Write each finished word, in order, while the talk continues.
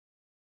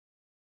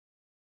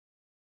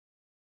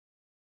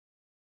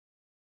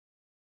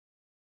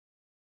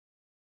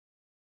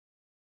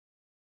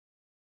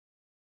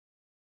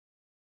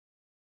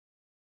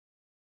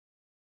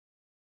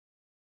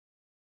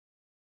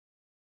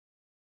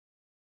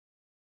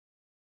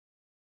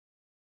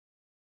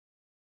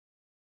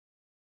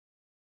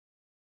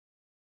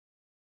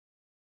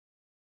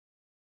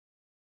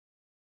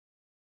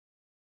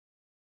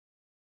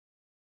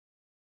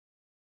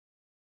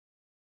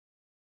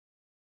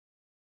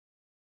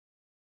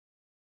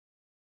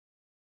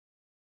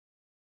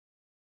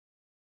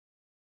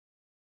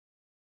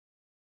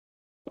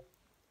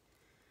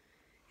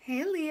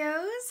Hey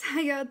Leos, how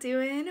y'all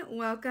doing?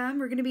 Welcome.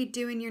 We're going to be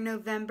doing your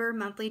November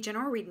monthly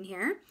general reading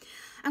here.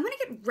 I'm going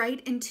to get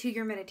right into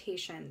your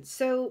meditation.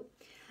 So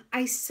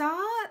I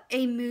saw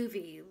a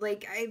movie,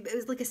 it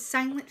was like a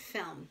silent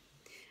film,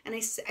 and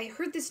I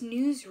heard this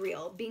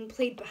newsreel being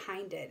played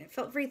behind it. It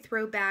felt very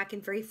throwback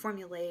and very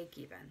formulaic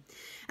even.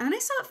 And then I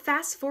saw it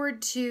fast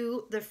forward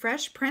to The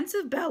Fresh Prince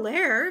of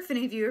Bel-Air, if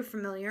any of you are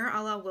familiar,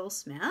 a la Will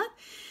Smith.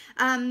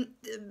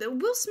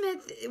 Will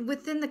Smith,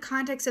 within the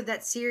context of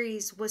that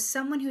series, was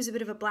someone who's a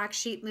bit of a black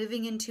sheep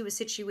moving into a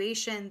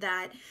situation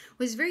that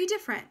was very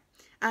different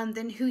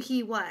than who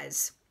he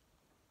was,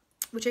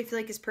 which I feel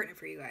like is pertinent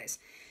for you guys.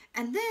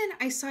 And then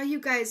I saw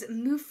you guys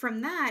move from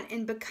that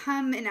and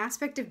become an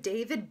aspect of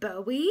David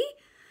Bowie.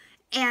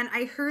 And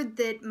I heard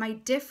that my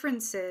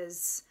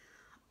differences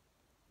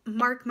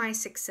mark my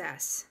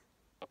success.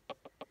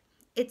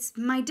 It's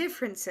my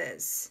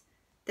differences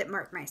that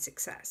mark my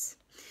success.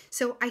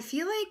 So I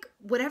feel like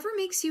whatever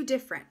makes you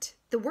different,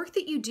 the work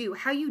that you do,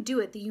 how you do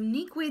it, the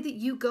unique way that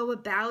you go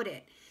about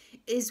it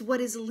is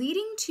what is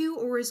leading to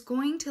or is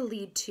going to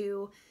lead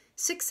to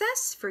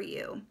success for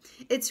you.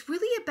 It's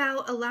really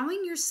about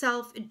allowing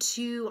yourself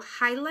to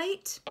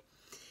highlight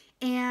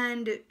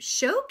and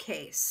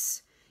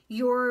showcase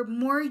your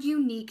more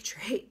unique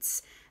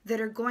traits that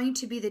are going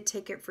to be the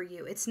ticket for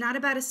you. It's not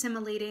about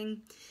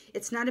assimilating.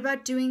 It's not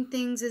about doing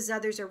things as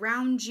others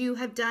around you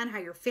have done, how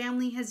your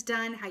family has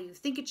done, how you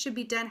think it should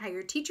be done, how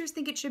your teachers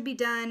think it should be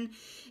done.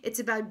 It's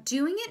about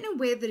doing it in a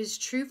way that is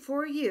true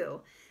for you,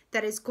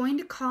 that is going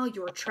to call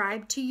your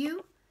tribe to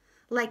you,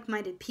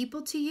 like-minded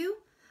people to you,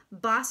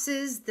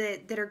 bosses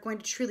that are going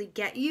to truly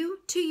get you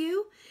to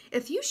you.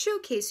 If you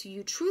showcase who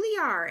you truly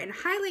are and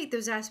highlight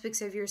those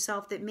aspects of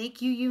yourself that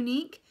make you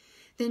unique,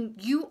 then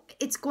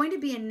it's going to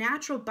be a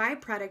natural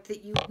byproduct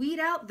that you weed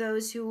out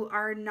those who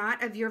are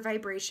not of your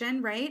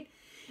vibration, right?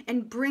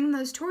 And bring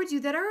those towards you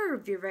that are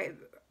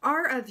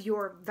of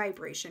your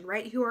vibration,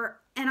 right? Who are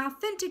an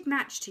authentic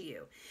match to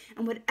you.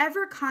 And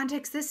whatever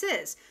context this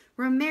is,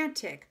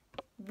 romantic,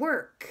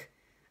 work,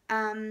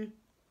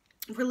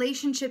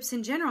 relationships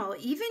in general,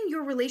 even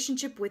your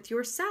relationship with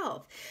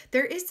yourself.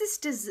 There is this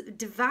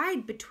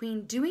divide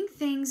between doing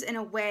things in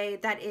a way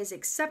that is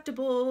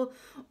acceptable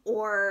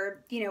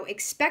or,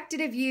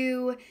 expected of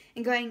you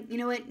and going, you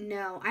know what?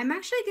 No, I'm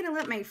actually going to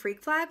let my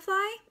freak flag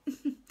fly,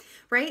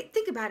 right?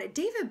 Think about it.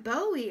 David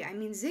Bowie,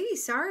 Ziggy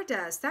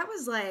Stardust, that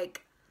was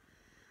like,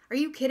 are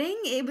you kidding?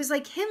 It was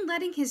like him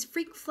letting his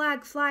freak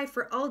flag fly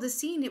for all to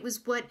see. And it was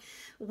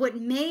what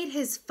made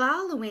his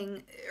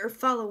following or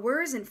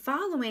followers and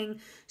following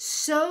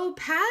so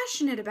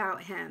passionate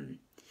about him.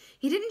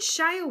 He didn't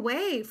shy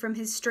away from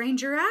his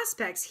stranger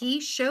aspects. He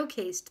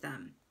showcased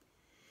them.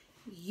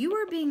 You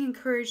are being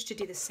encouraged to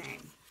do the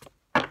same.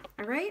 All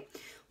right?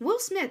 Will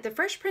Smith, the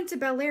Fresh Prince of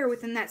Bel-Air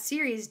within that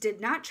series,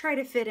 did not try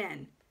to fit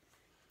in.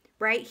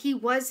 Right? He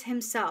was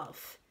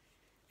himself.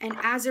 And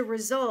as a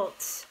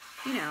result,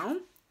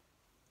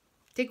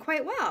 did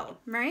quite well,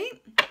 right?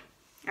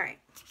 All right.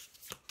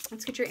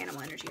 Let's get your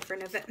animal energy for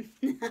November.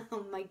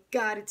 Oh my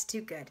God, it's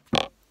too good.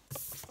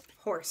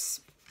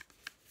 Horse.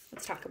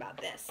 Let's talk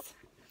about this.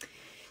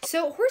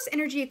 So horse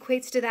energy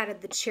equates to that of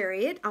the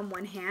chariot on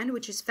one hand,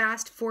 which is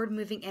fast,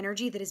 forward-moving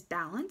energy that is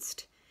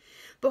balanced.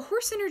 But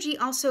horse energy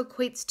also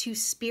equates to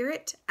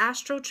spirit,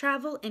 astral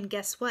travel, and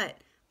guess what?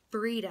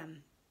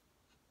 Freedom.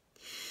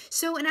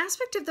 So an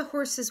aspect of the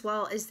horse as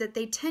well is that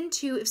they tend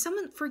to, if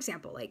someone, for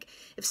example,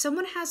 if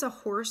someone has a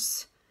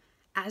horse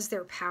as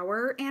their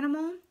power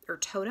animal or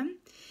totem,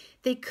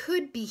 they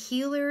could be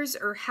healers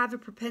or have a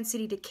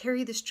propensity to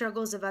carry the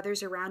struggles of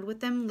others around with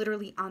them,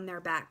 literally on their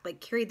back,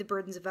 carry the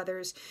burdens of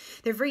others.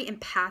 They're very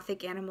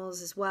empathic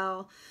animals as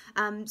well.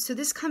 So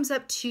this comes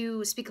up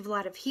to speak of a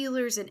lot of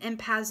healers and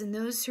empaths and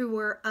those who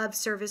are of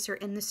service or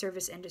in the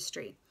service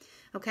industry.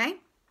 Okay?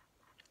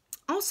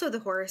 Also the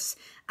horse,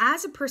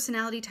 as a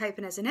personality type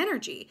and as an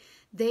energy,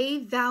 they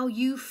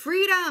value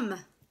freedom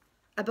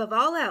above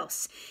all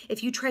else.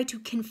 If you try to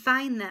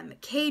confine them,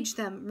 cage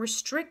them,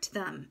 restrict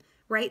them,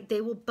 right, they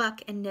will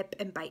buck and nip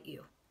and bite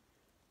you,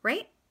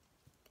 right?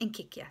 And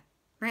kick you,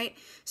 right?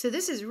 So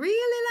this is really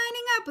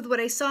lining up with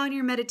what I saw in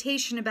your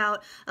meditation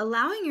about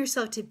allowing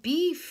yourself to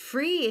be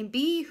free and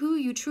be who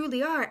you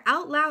truly are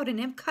out loud and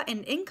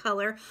in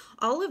color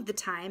all of the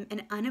time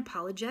and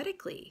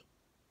unapologetically.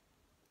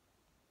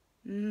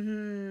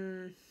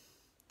 This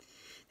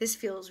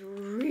feels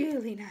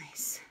really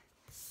nice.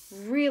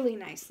 Really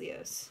nice,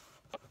 Leos.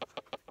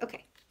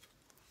 Okay.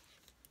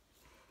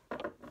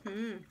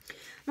 I'm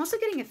also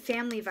getting a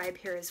family vibe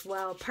here as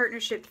well.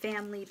 Partnership,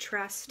 family,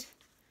 trust.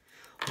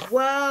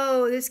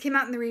 Whoa, this came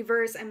out in the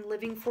reverse. I'm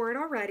living for it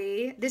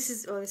already. This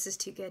is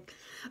too good.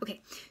 Okay,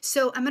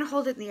 so I'm going to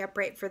hold it in the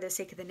upright for the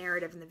sake of the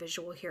narrative and the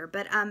visual here.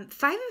 But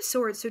Five of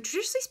Swords, so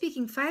traditionally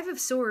speaking, Five of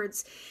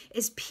Swords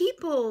is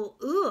people,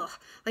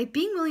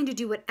 being willing to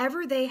do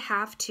whatever they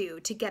have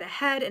to get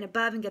ahead and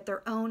above and get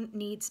their own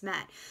needs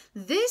met.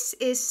 This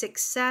is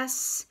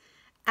success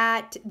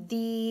at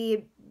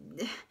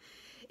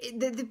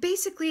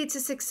basically it's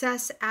a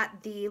success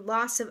at the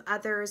loss of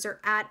others or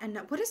at,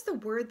 what is the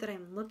word that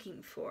I'm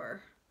looking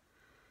for?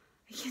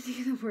 I can't think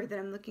of the word that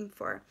I'm looking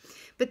for.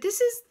 But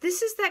this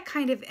is that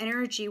kind of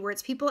energy where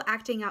it's people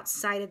acting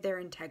outside of their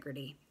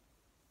integrity.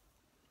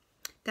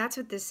 That's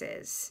what this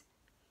is.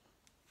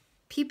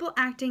 People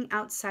acting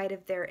outside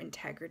of their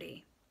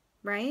integrity,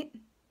 right?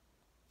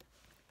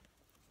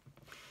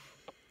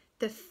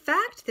 The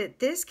fact that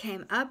this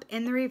came up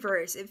in the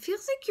reverse, it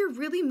feels like you're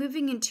really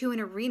moving into an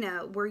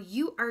arena where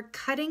you are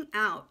cutting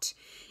out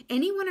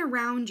anyone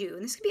around you,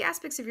 and this could be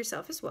aspects of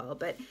yourself as well,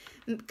 but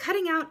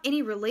cutting out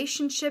any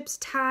relationships,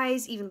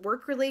 ties, even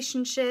work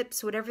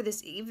relationships, whatever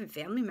this, even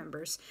family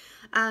members,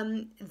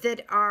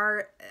 that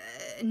are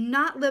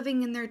not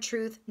living in their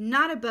truth,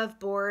 not above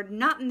board,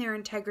 not in their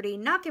integrity,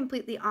 not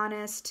completely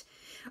honest,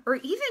 or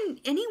even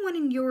anyone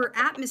in your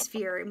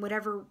atmosphere, in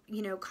whatever,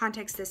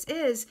 context this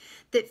is,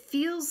 that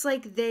feels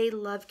like they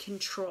love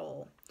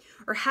control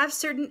or have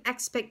certain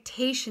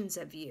expectations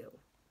of you,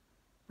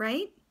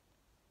 right?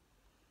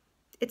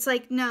 It's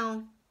like,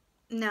 no.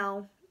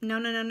 You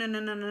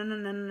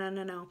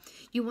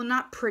will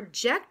not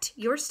project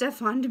your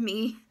stuff onto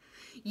me.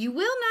 You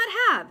will not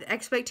have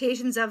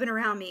expectations of and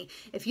around me.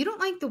 If you don't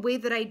like the way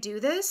that I do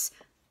this,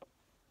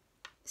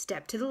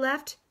 step to the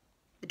left.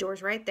 The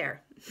door's right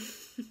there.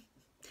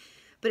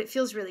 But it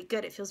feels really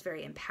good. It feels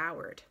very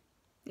empowered.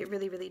 It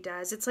really, really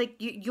does. It's like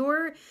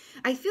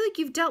I feel like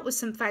you've dealt with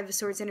some Five of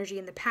Swords energy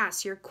in the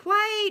past. You're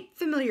quite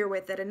familiar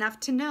with it enough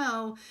to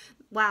know,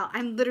 wow,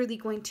 I'm literally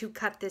going to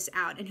cut this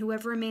out. And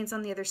whoever remains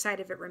on the other side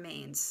of it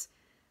remains.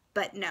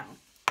 But no.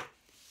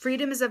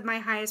 Freedom is of my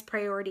highest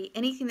priority.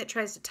 Anything that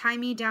tries to tie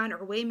me down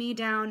or weigh me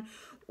down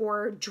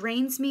or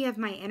drains me of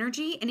my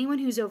energy, anyone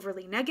who's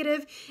overly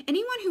negative,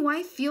 anyone who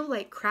I feel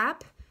like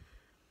crap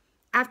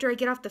after I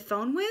get off the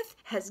phone with,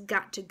 has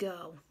got to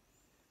go.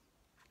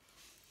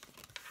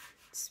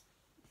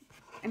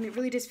 It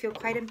really does feel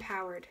quite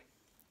empowered.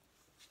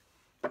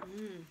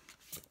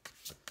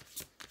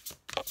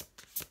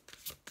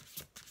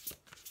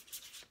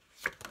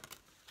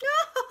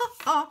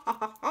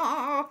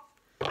 All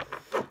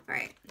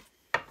right.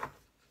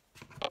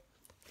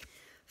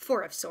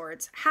 Four of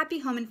Swords, happy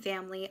home and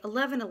family,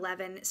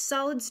 1111,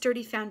 solid,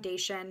 sturdy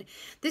foundation.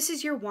 This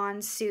is your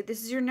Wands suit.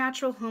 This is your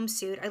natural home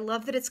suit. I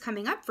love that it's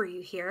coming up for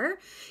you here.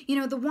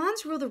 The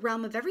Wands rule the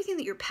realm of everything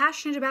that you're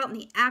passionate about and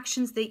the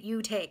actions that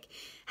you take.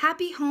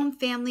 Happy home,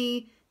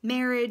 family,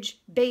 marriage,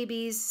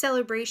 babies,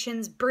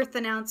 celebrations, birth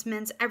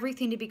announcements,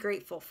 everything to be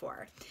grateful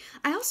for.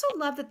 I also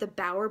love that the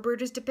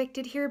bowerbird is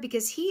depicted here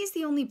because he is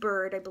the only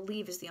bird, I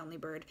believe is the only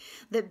bird,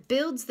 that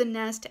builds the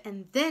nest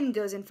and then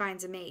goes and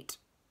finds a mate.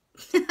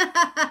 He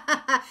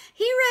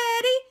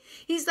ready?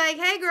 He's like,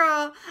 hey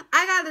girl,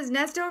 I got this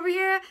nest over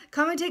here.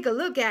 Come and take a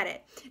look at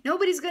it.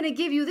 Nobody's gonna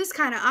give you this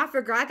kind of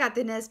offer, girl. I got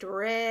the nest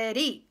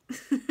ready.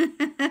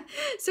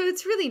 So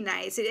it's really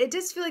nice. It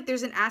does feel like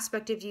there's an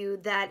aspect of you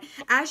that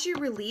as you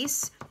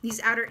release these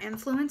outer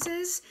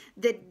influences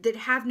that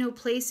have no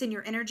place in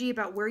your energy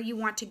about where you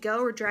want to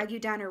go or drag you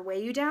down or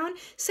weigh you down,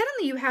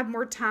 suddenly you have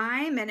more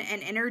time and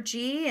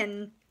energy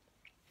and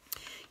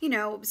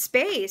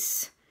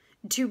space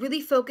to really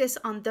focus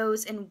on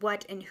those and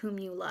what and whom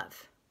you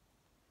love,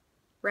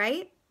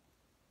 right?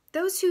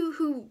 Those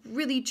who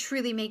really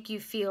truly make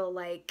you feel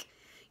like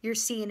you're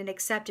seen and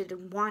accepted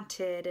and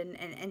wanted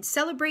and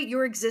celebrate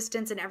your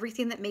existence and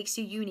everything that makes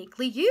you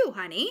uniquely you,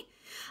 honey.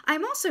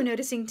 I'm also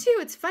noticing too,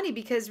 it's funny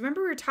because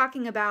remember we were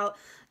talking about,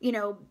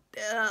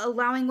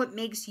 allowing what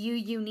makes you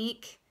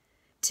unique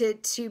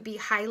to be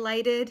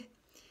highlighted.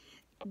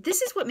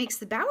 This is what makes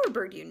the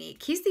bowerbird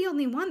unique. He's the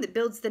only one that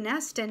builds the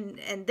nest and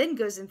then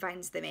goes and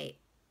finds the mate.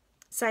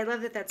 So I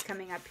love that that's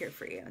coming up here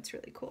for you. It's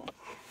really cool.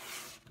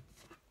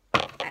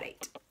 At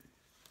 8.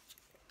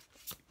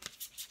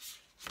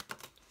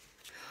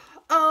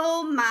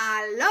 Oh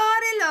my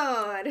lordy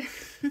lord.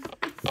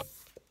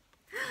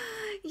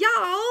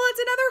 Y'all, it's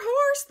another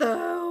horse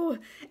though.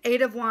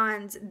 8 of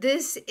Wands.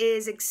 This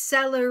is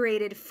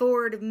accelerated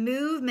forward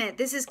movement.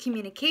 This is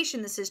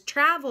communication. This is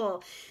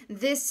travel.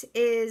 This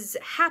is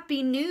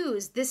happy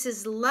news. This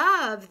is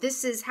love.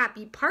 This is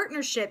happy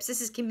partnerships. This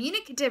is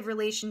communicative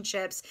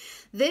relationships.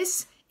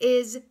 This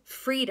is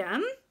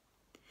freedom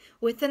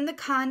within the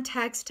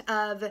context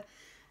of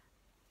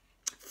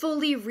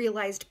fully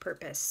realized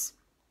purpose.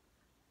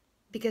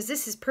 Because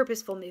this is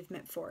purposeful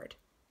movement forward.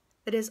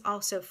 That is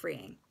also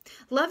freeing.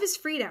 Love is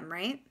freedom,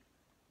 right?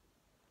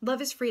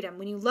 Love is freedom.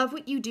 When you love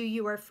what you do,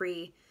 you are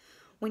free.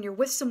 When you're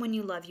with someone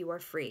you love, you are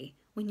free.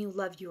 When you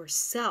love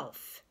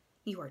yourself,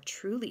 you are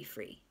truly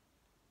free.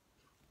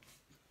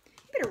 You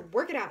better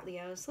work it out,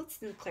 Leos. Let's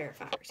do the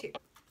clarifiers here.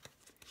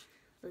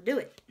 We'll do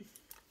it.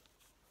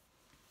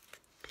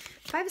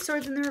 5 of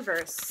Swords in the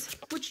reverse,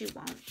 which you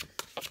won't.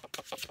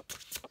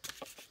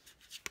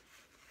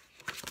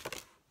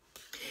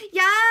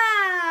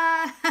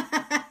 Yeah!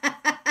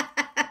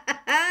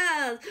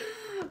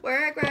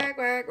 Work, work,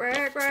 work,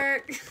 work,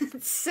 work.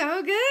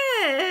 So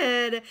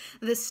good.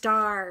 The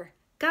Star.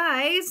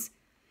 Guys,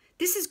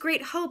 this is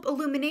great hope,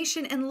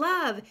 illumination, and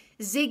love.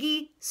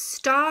 Ziggy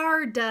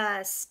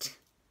Stardust.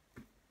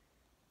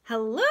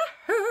 Hello.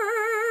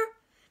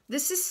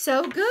 This is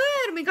so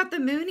good. We got the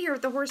moon here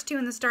with the horse 2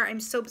 and the star.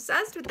 I'm so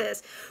obsessed with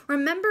this.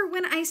 Remember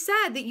when I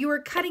said that you are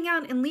cutting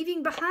out and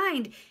leaving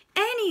behind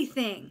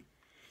anything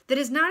that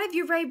is not of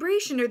your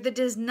vibration or that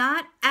does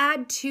not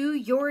add to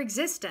your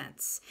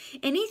existence.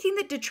 Anything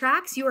that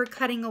detracts, you are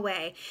cutting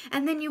away.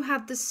 And then you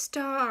have the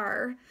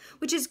star,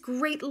 which is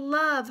great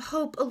love,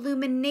 hope,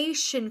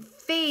 illumination,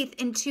 faith,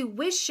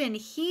 intuition,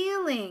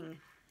 healing.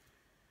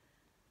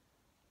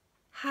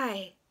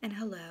 Hi and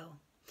hello.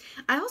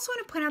 I also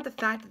want to point out the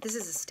fact that this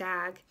is a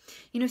stag.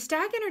 You know,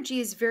 stag energy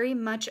is very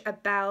much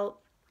about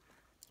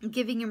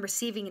giving and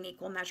receiving in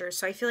equal measure.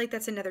 So I feel like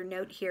that's another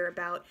note here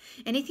about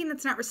anything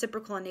that's not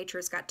reciprocal in nature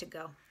has got to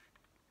go.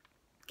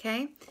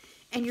 Okay?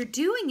 And you're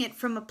doing it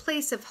from a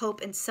place of hope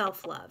and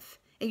self-love.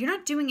 And you're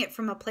not doing it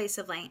from a place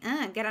of like,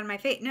 get out of my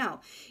face. No,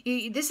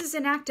 this is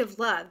an act of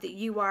love that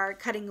you are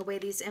cutting away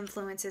these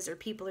influences or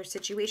people or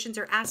situations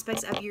or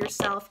aspects of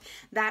yourself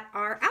that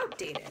are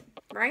outdated,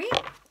 right?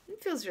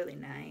 It feels really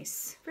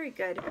nice. Very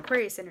good.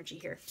 Aquarius energy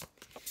here.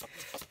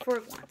 4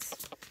 of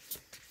Wands.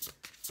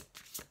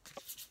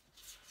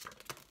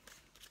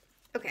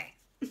 Okay.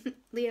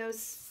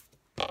 Leos.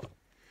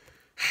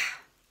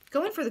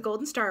 Going for the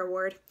Golden Star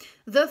Award.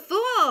 The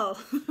Fool!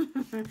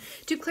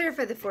 To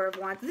clarify the 4 of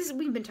Wands,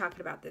 we've been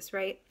talking about this,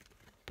 right?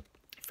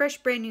 Fresh,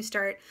 brand new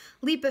start,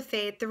 leap of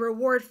faith, the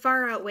reward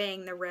far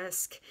outweighing the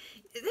risk.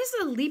 This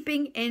is a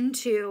leaping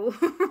into,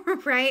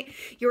 right,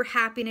 your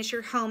happiness,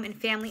 your home and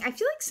family. I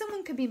feel like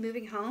someone could be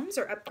moving homes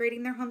or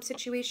upgrading their home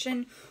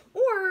situation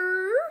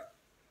or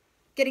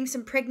getting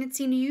some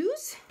pregnancy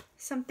news.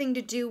 Something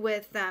to do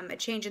with a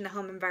change in the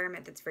home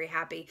environment that's very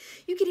happy.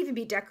 You could even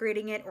be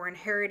decorating it or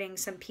inheriting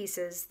some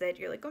pieces that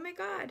you're like, oh my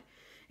God.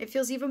 It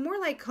feels even more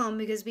like home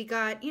because we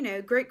got, you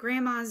know, great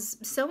grandma's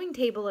sewing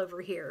table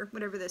over here,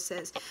 whatever this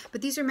is.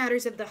 But these are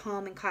matters of the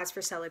home and cause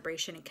for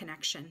celebration and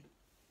connection.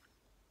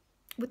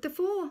 With the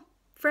Fool,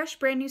 fresh,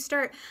 brand new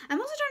start. I'm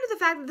also drawn to the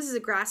fact that this is a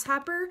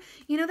grasshopper.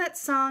 You know that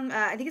song,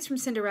 I think it's from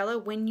Cinderella,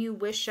 When You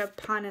Wish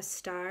Upon a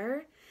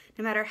Star?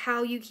 No matter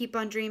how you keep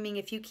on dreaming,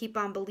 if you keep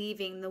on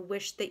believing, the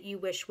wish that you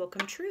wish will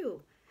come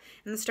true.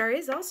 And the star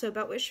is also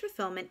about wish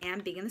fulfillment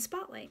and being in the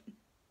spotlight.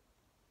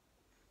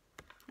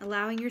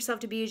 Allowing yourself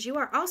to be as you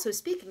are. Also,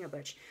 speaking of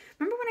which,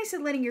 remember when I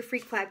said letting your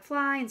freak flag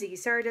fly and Ziggy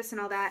Stardust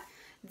and all that?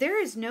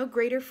 There is no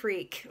greater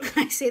freak.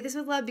 I say this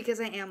with love because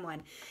I am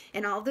one.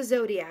 In all the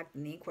zodiac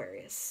than the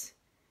Aquarius.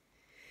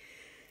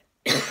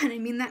 And I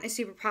mean that in a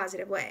super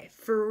positive way.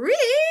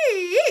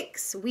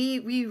 Freaks!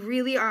 We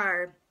really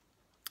are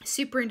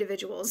super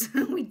individuals.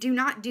 We do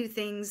not do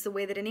things the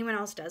way that anyone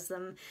else does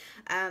them.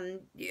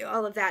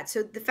 All of that.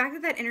 So the fact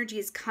that that energy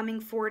is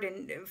coming forward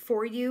and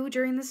for you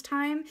during this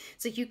time,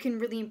 so you can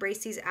really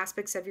embrace these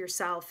aspects of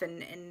yourself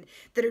and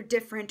that are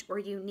different or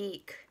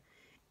unique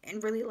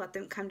and really let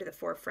them come to the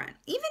forefront.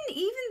 Even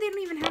they don't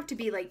even have to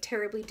be like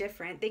terribly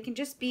different. They can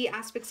just be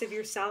aspects of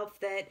yourself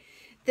that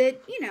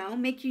you know,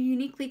 make you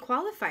uniquely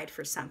qualified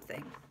for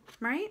something,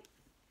 right?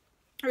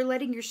 Or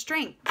letting your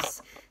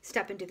strengths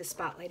step into the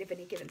spotlight of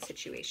any given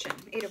situation.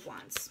 8 of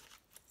Wands.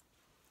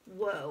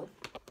 Whoa.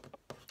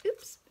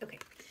 Oops. Okay.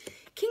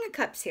 King of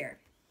Cups here.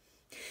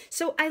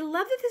 So I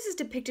love that this is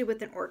depicted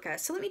with an orca.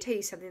 So let me tell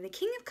you something. The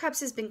King of Cups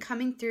has been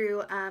coming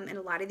through in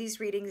a lot of these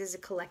readings as a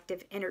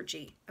collective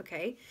energy.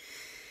 Okay.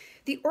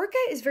 The orca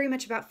is very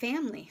much about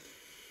family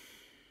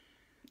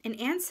and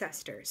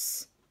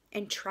ancestors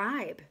and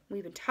tribe.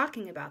 We've been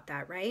talking about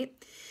that, right?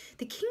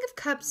 The King of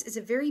Cups is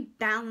a very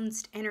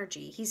balanced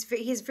energy. He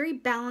has very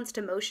balanced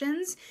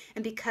emotions,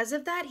 and because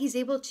of that, he's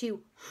able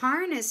to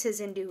harness his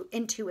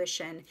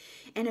intuition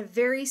in a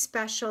very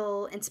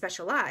special and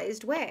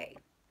specialized way.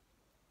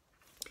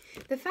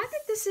 The fact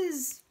that this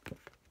is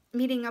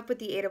meeting up with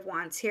the 8 of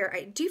Wands here,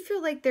 I do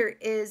feel like there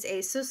is a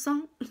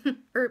soupçon,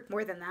 or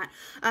more than that,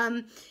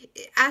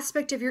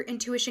 aspect of your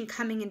intuition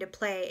coming into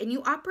play, and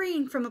you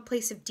operating from a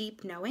place of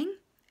deep knowing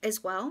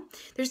as well.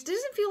 There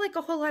doesn't feel like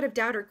a whole lot of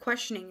doubt or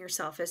questioning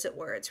yourself, as it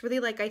were. It's really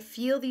like, I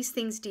feel these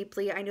things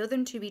deeply. I know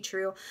them to be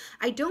true.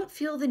 I don't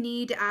feel the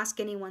need to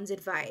ask anyone's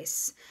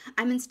advice.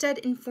 I'm instead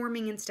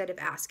informing instead of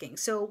asking.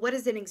 So what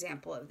is an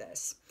example of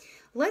this?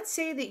 Let's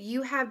say that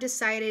you have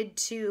decided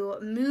to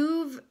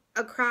move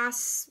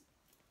across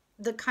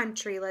the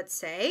country, let's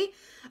say,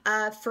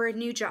 for a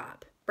new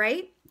job,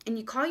 right? And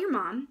you call your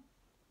mom,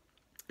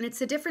 and it's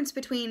the difference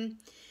between,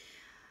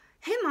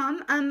 hey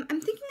Mom, I'm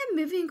thinking of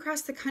moving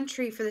across the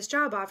country for this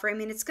job offer. I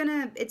mean, it's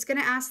gonna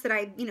ask that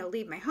I, you know,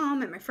 leave my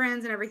home and my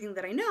friends and everything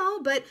that I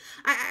know, but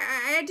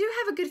I do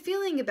have a good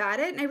feeling about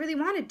it and I really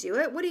want to do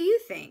it. What do you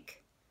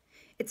think?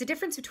 It's a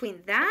difference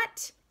between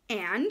that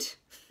and,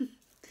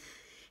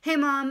 hey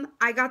Mom,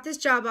 I got this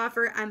job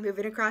offer. I'm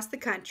moving across the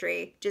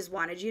country. Just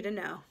wanted you to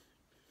know.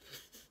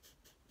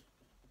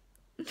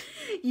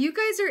 You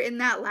guys are in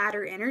that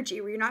latter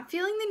energy where you're not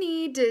feeling the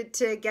need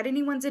to get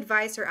anyone's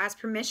advice or ask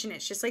permission.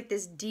 It's just like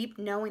this deep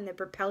knowing that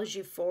propels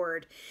you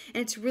forward.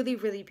 And it's really,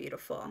 really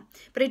beautiful.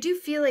 But I do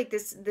feel like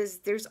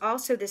there's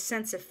also this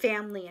sense of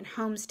family and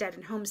homestead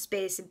and home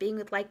space and being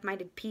with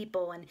like-minded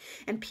people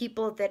and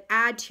people that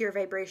add to your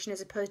vibration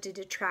as opposed to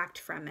detract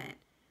from it,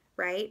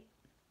 right?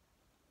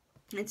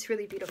 It's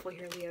really beautiful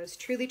here, Leos.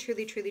 Truly,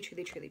 truly, truly,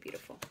 truly, truly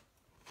beautiful.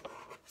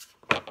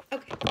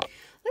 Okay,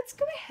 let's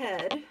go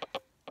ahead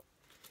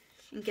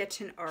and get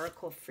to an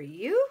oracle for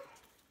you.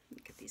 Let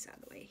me get these out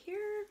of the way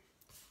here.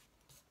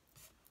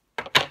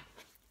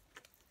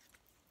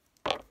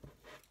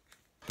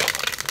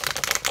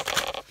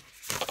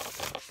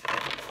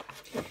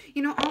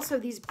 You know, also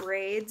these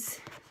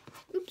braids,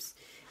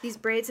 these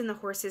braids in the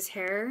horse's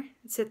hair,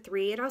 it's a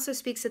 3. It also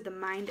speaks of the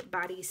mind,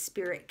 body,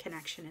 spirit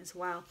connection as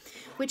well,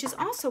 which is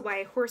also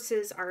why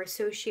horses are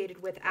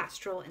associated with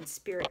astral and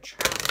spirit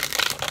travel.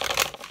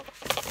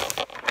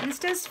 And this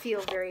does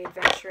feel very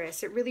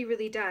adventurous. It really,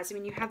 really does. I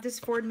mean, you have this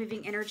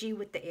forward-moving energy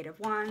with the 8 of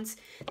Wands.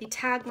 The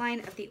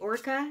tagline of the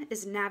Orca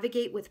is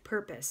navigate with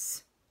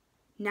purpose.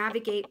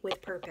 Navigate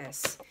with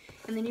purpose.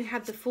 And then you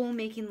have the Fool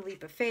making the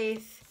leap of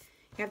faith.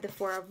 You have the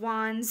 4 of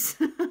Wands,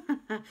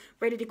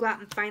 ready to go out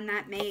and find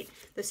that mate.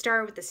 The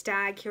Star with the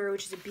Stag here,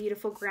 which is a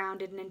beautiful,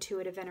 grounded, and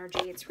intuitive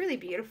energy. It's really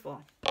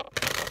beautiful.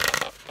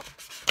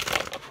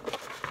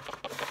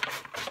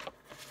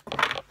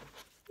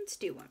 Let's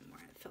do one more.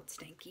 It felt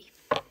stanky.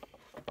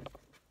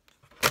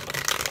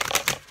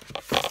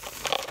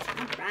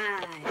 All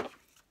right.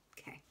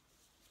 Okay.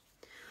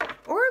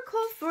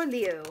 Oracle for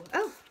Leo.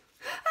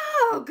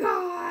 Oh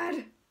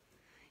God.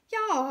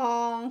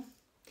 Y'all.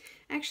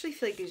 I actually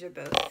feel like these are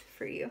both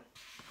for you.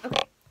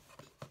 Okay.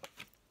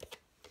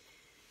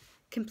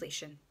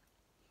 Completion.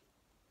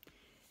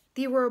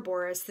 The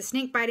Ouroboros, the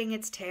snake biting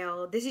its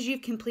tail. This is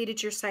you've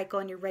completed your cycle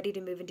and you're ready to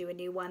move into a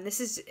new one.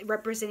 This is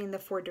representing the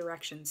 4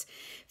 directions.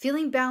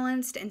 Feeling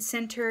balanced and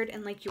centered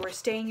and like you are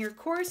staying your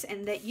course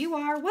and that you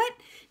are what?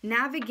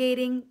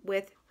 Navigating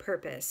with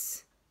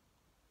purpose.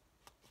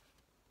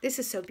 This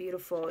is so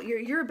beautiful.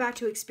 You're about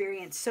to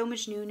experience so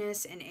much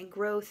newness and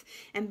growth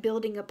and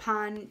building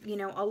upon, you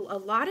know, a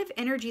lot of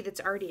energy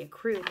that's already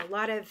accrued, a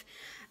lot of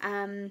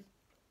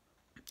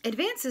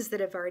advances that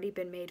have already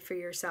been made for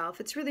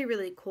yourself. It's really,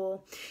 really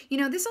cool. You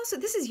know, this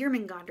is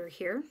Jormungandr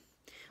here,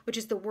 which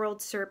is the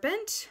world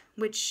serpent,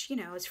 which, you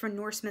know, is from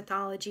Norse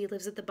mythology,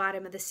 lives at the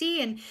bottom of the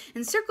sea and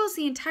circles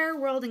the entire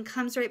world and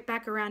comes right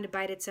back around to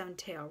bite its own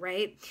tail,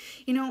 right?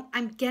 You know,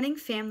 I'm getting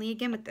family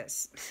again with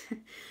this.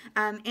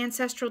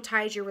 Ancestral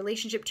ties, your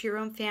relationship to your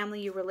own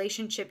family, your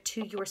relationship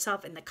to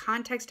yourself in the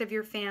context of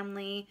your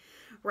family,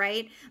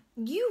 right?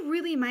 You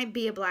really might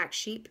be a black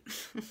sheep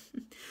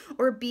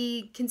or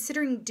be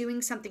considering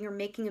doing something or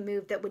making a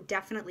move that would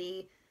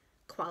definitely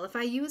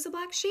qualify you as a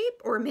black sheep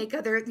or make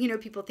other, you know,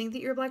 people think that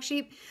you're a black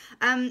sheep.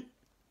 I'm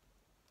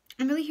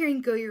really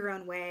hearing go your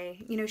own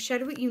way, you know,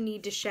 shed what you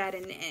need to shed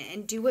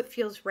and do what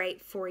feels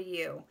right for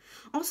you.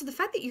 Also, the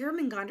fact that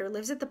Jormungandr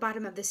lives at the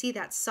bottom of the sea,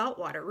 that's salt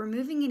water,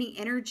 removing any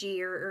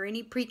energy or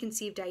any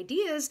preconceived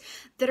ideas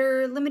that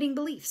are limiting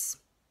beliefs.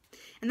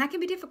 And that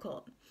can be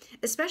difficult,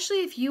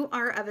 especially if you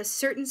are of a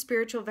certain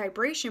spiritual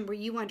vibration where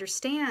you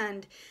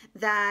understand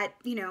that,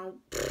 you know,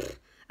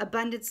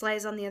 abundance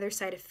lies on the other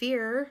side of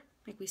fear,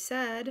 like we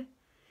said,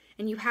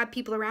 and you have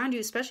people around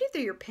you, especially if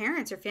they're your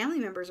parents or family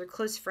members or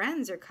close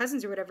friends or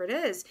cousins or whatever it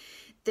is,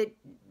 that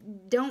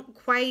don't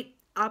quite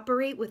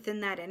operate within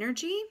that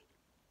energy,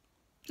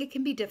 it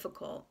can be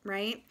difficult,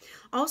 right?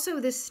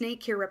 Also, this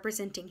snake here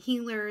representing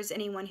healers,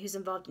 anyone who's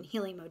involved in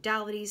healing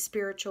modalities,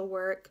 spiritual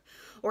work,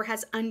 or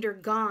has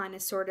undergone a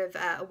sort of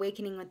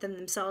awakening within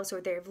themselves,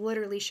 or they've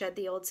literally shed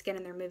the old skin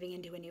and they're moving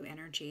into a new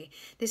energy.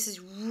 This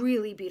is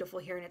really beautiful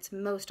here, and it's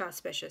most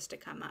auspicious to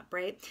come up,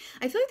 right?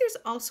 I feel like there's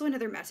also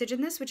another message in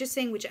this, which is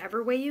saying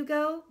whichever way you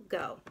go,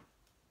 go.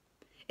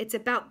 It's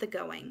about the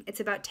going. It's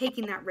about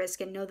taking that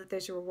risk and know that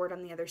there's a reward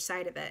on the other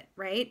side of it,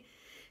 right?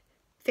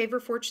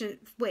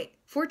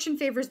 Fortune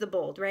favors the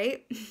bold,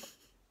 right?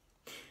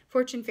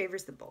 Fortune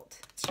favors the bold.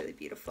 It's really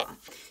beautiful.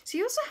 So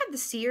you also have the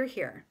seer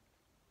here.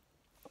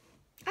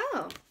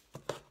 Oh.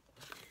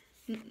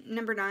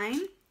 Number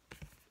 9.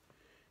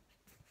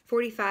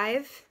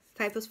 45.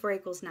 5 plus 4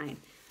 equals 9.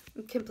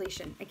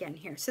 Completion again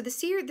here. So the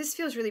seer, this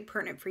feels really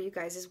pertinent for you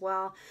guys as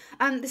well.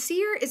 The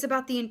seer is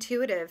about the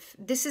intuitive.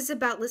 This is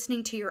about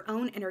listening to your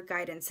own inner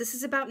guidance. This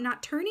is about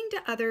not turning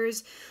to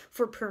others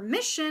for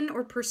permission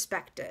or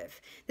perspective.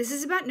 This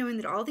is about knowing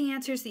that all the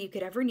answers that you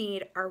could ever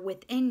need are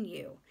within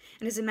you.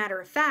 And as a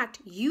matter of fact,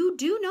 you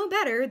do know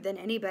better than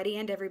anybody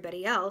and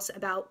everybody else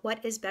about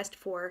what is best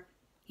for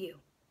you.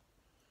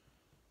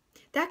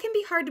 That can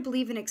be hard to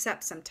believe and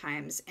accept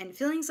sometimes, and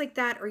feelings like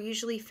that are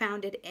usually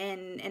founded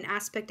in an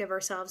aspect of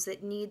ourselves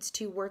that needs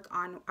to work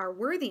on our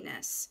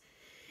worthiness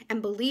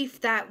and belief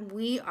that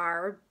we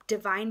are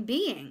divine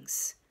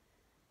beings,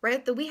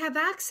 right? That we have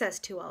access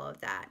to all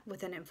of that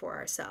within and for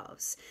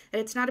ourselves. That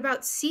it's not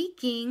about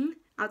seeking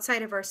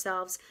outside of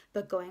ourselves,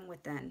 but going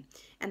within.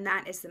 And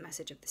that is the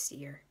message of the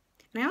seer.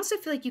 And I also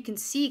feel like you can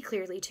see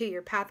clearly too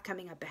your path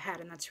coming up ahead,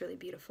 and that's really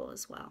beautiful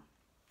as well.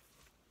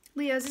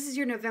 Leos, this is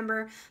your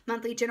November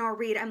monthly general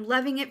read. I'm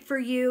loving it for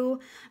you.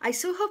 I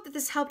so hope that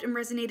this helped and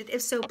resonated.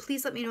 If so,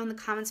 please let me know in the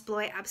comments below.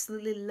 I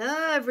absolutely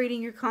love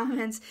reading your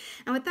comments.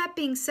 And with that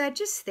being said,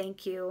 just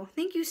thank you.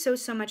 Thank you so,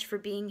 so much for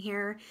being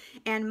here.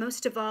 And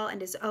most of all,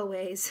 and as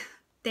always,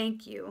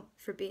 thank you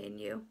for being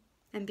you.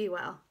 And be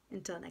well.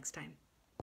 Until next time.